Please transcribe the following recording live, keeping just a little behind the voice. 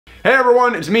Hey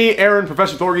everyone, it's me, Aaron,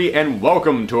 Professor Thorgy, and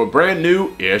welcome to a brand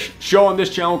new-ish show on this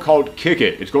channel called Kick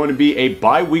It. It's going to be a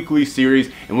bi-weekly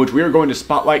series in which we are going to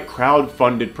spotlight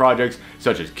crowd-funded projects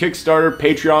such as Kickstarter,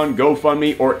 Patreon,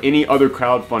 GoFundMe, or any other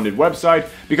crowd-funded website,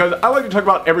 because I like to talk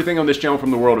about everything on this channel from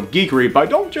the world of geekery, but I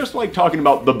don't just like talking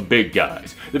about the big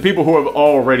guys, the people who have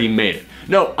already made it.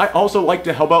 No, I also like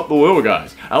to help out the little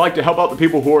guys. I like to help out the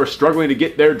people who are struggling to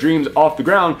get their dreams off the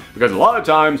ground, because a lot of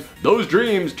times, those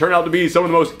dreams turn out to be some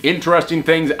of the most interesting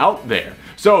things out there.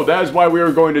 So that is why we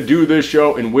are going to do this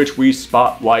show in which we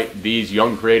spotlight these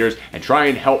young creators and try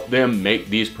and help them make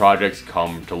these projects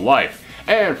come to life.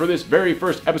 And for this very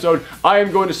first episode, I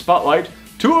am going to spotlight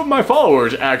two of my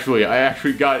followers, actually. I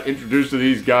actually got introduced to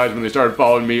these guys when they started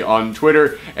following me on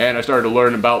Twitter, and I started to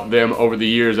learn about them over the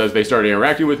years as they started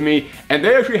interacting with me, and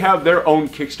they actually have their own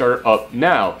Kickstarter up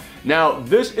now. Now,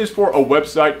 this is for a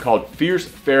website called Ferrets,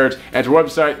 and it's a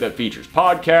website that features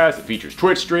podcasts, it features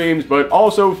Twitch streams, but it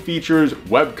also features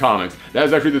webcomics. That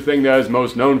is actually the thing that it's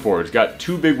most known for. It's got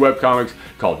two big webcomics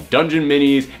called Dungeon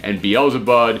Minis and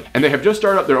Beelzebub, and they have just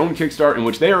started up their own Kickstarter in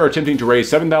which they are attempting to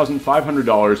raise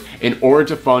 $7,500 in order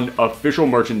to fund official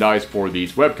merchandise for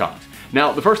these webcomics.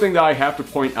 Now, the first thing that I have to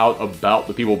point out about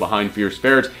the people behind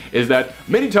Ferrets is that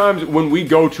many times when we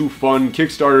go to fund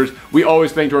Kickstarters, we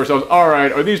always think to ourselves,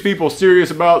 alright, are these people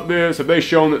serious about this? Have they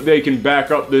shown that they can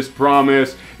back up this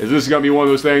promise? Is this going to be one of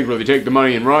those things where they take the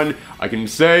money and run? I can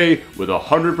say with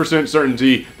 100%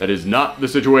 certainty that is not the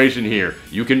situation here.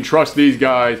 You can trust these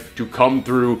guys to come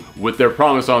through with their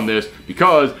promise on this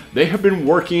because they have been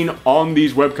working on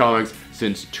these webcomics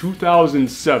since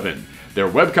 2007. Their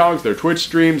webcomics, their Twitch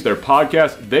streams, their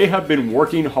podcasts, they have been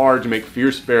working hard to make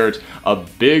Ferrets a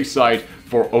big site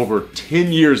for over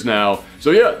 10 years now.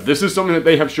 So yeah, this is something that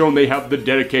they have shown they have the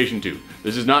dedication to.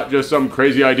 This is not just some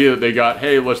crazy idea that they got,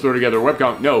 hey, let's throw together a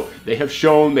webcomic. No, they have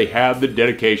shown they have the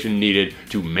dedication needed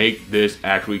to make this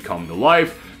actually come to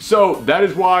life. So that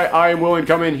is why I am willing to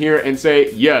come in here and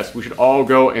say, yes, we should all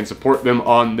go and support them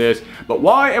on this. But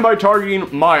why am I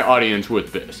targeting my audience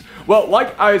with this? Well,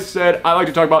 like I said, I like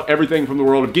to talk about everything from the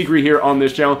world of geekery here on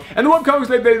this channel. And the webcomics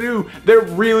that they do, they're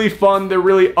really fun, they're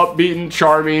really upbeat and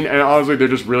charming, and honestly, they're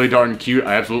just really darn cute.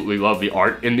 I absolutely love the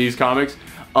art in these comics.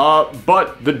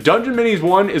 But the Dungeon Minis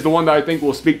one is the one that I think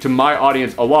will speak to my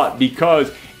audience a lot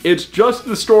because it's just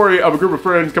the story of a group of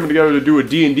friends coming together to do a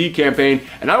D&D campaign,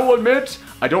 and I will admit,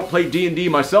 I don't play D&D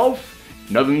myself.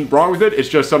 Nothing wrong with it, it's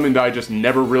just something that I just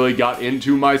never really got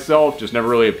into myself, just never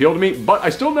really appealed to me, but I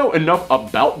still know enough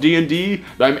about D&D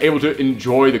that I'm able to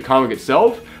enjoy the comic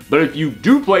itself. But if you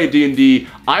do play D&D,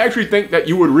 I actually think that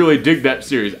you would really dig that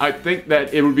series. I think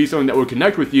that it would be something that would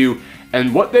connect with you,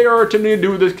 and what they are attempting to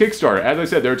do with this Kickstarter, as I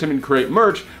said, they're attempting to create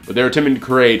merch, but they're attempting to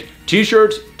create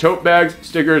t-shirts, tote bags,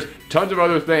 stickers, tons of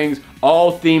other things,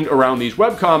 all themed around these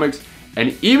webcomics.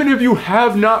 And even if you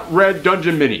have not read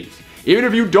Dungeon Minis, even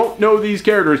if you don't know these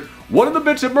characters, one of the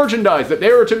bits of merchandise that they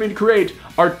are attempting to create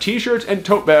are t-shirts and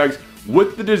tote bags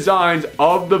with the designs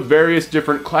of the various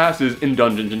different classes in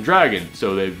Dungeons & Dragons.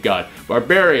 So they've got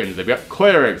barbarians, they've got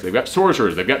clerics, they've got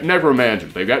sorcerers, they've got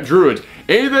necromancers, they've got druids.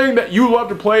 Anything that you love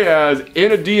to play as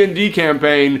in a D&D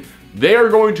campaign, they are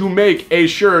going to make a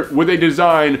shirt with a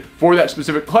design for that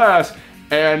specific class.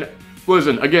 And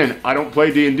listen, again, I don't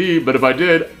play D&D, but if I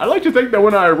did, I like to think that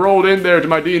when I rolled in there to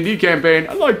my D&D campaign,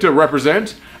 I like to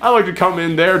represent. I like to come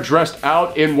in there dressed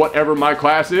out in whatever my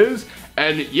class is.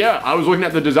 And yeah, I was looking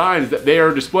at the designs that they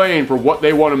are displaying for what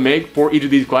they want to make for each of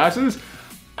these classes.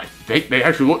 I think they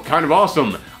actually look kind of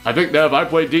awesome. I think that if I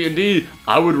played D&D,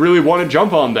 I would really want to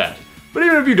jump on that. But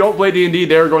even if you don't play D&D,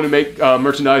 they're going to make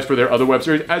merchandise for their other web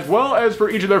series, as well as for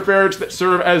each of their ferrets that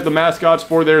serve as the mascots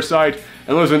for their site.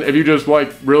 And listen, if you just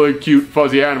like really cute,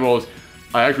 fuzzy animals,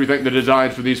 I actually think the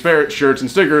designs for these ferret shirts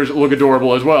and stickers look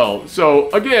adorable as well.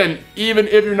 So again, even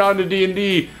if you're not into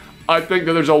D&D, I think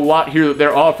that there's a lot here that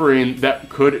they're offering that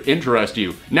could interest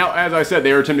you. Now, as I said,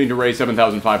 they are attempting to raise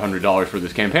 $7,500 for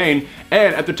this campaign,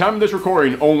 and at the time of this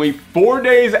recording, only 4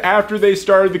 days after they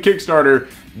started the Kickstarter,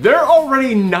 they're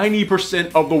already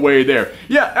 90% of the way there.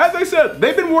 Yeah, as I said,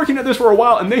 they've been working at this for a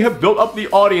while, and they have built up the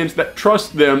audience that trusts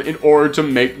them in order to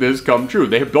make this come true.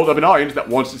 They have built up an audience that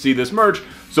wants to see this merch,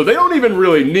 so they don't even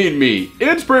really need me.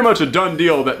 It's pretty much a done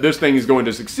deal that this thing is going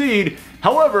to succeed.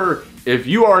 However, if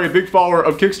you are a big follower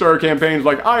of Kickstarter campaigns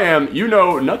like I am, you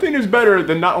know nothing is better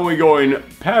than not only going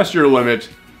past your limit,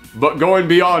 but going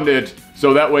beyond it,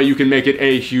 so that way you can make it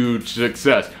a huge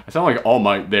success. I sound like All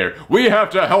Might there. We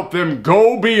have to help them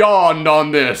go beyond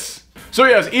on this. So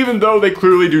yes, even though they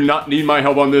clearly do not need my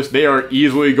help on this, they are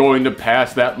easily going to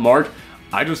pass that mark.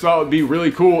 I just thought it would be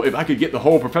really cool if I could get the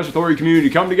whole Professor Thorgy community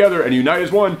to come together and unite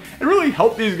as one and really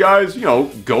help these guys, you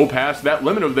know, go past that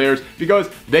limit of theirs because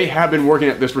they have been working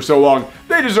at this for so long.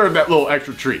 They deserve that little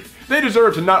extra treat. They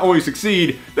deserve to not only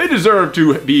succeed, they deserve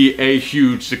to be a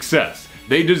huge success.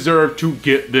 They deserve to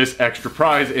get this extra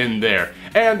prize in there.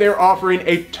 And they're offering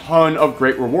a ton of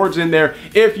great rewards in there.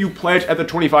 If you pledge at the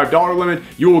 $25 limit,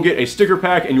 you will get a sticker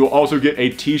pack and you'll also get a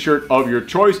t-shirt of your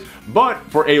choice. But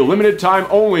for a limited time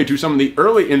only to some of the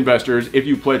early investors, if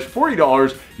you pledge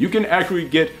 $40, you can actually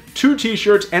get 2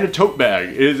 t-shirts and a tote bag.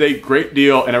 It is a great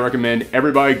deal and I recommend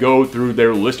everybody go through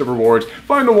their list of rewards,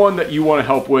 find the one that you want to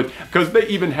help with, because they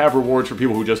even have rewards for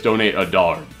people who just donate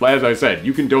 $1. As I said,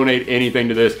 you can donate anything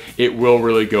to this. It will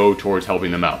really go towards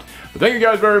helping them out. But thank you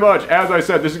guys very much. As I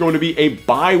said, this is going to be a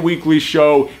bi-weekly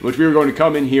show in which we are going to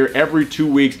come in here every 2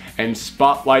 weeks and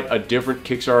spotlight a different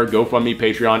Kickstarter, GoFundMe,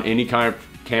 Patreon, any kind of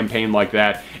campaign like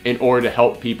that in order to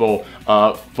help people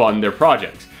fund their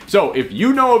projects. So if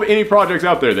you know of any projects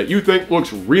out there that you think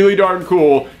looks really darn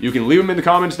cool, you can leave them in the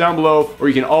comments down below, or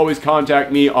you can always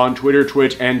contact me on Twitter,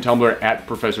 Twitch, and Tumblr at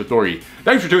Professor Thorgy.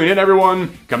 Thanks for tuning in,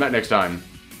 everyone. Come back next time.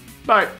 Bye.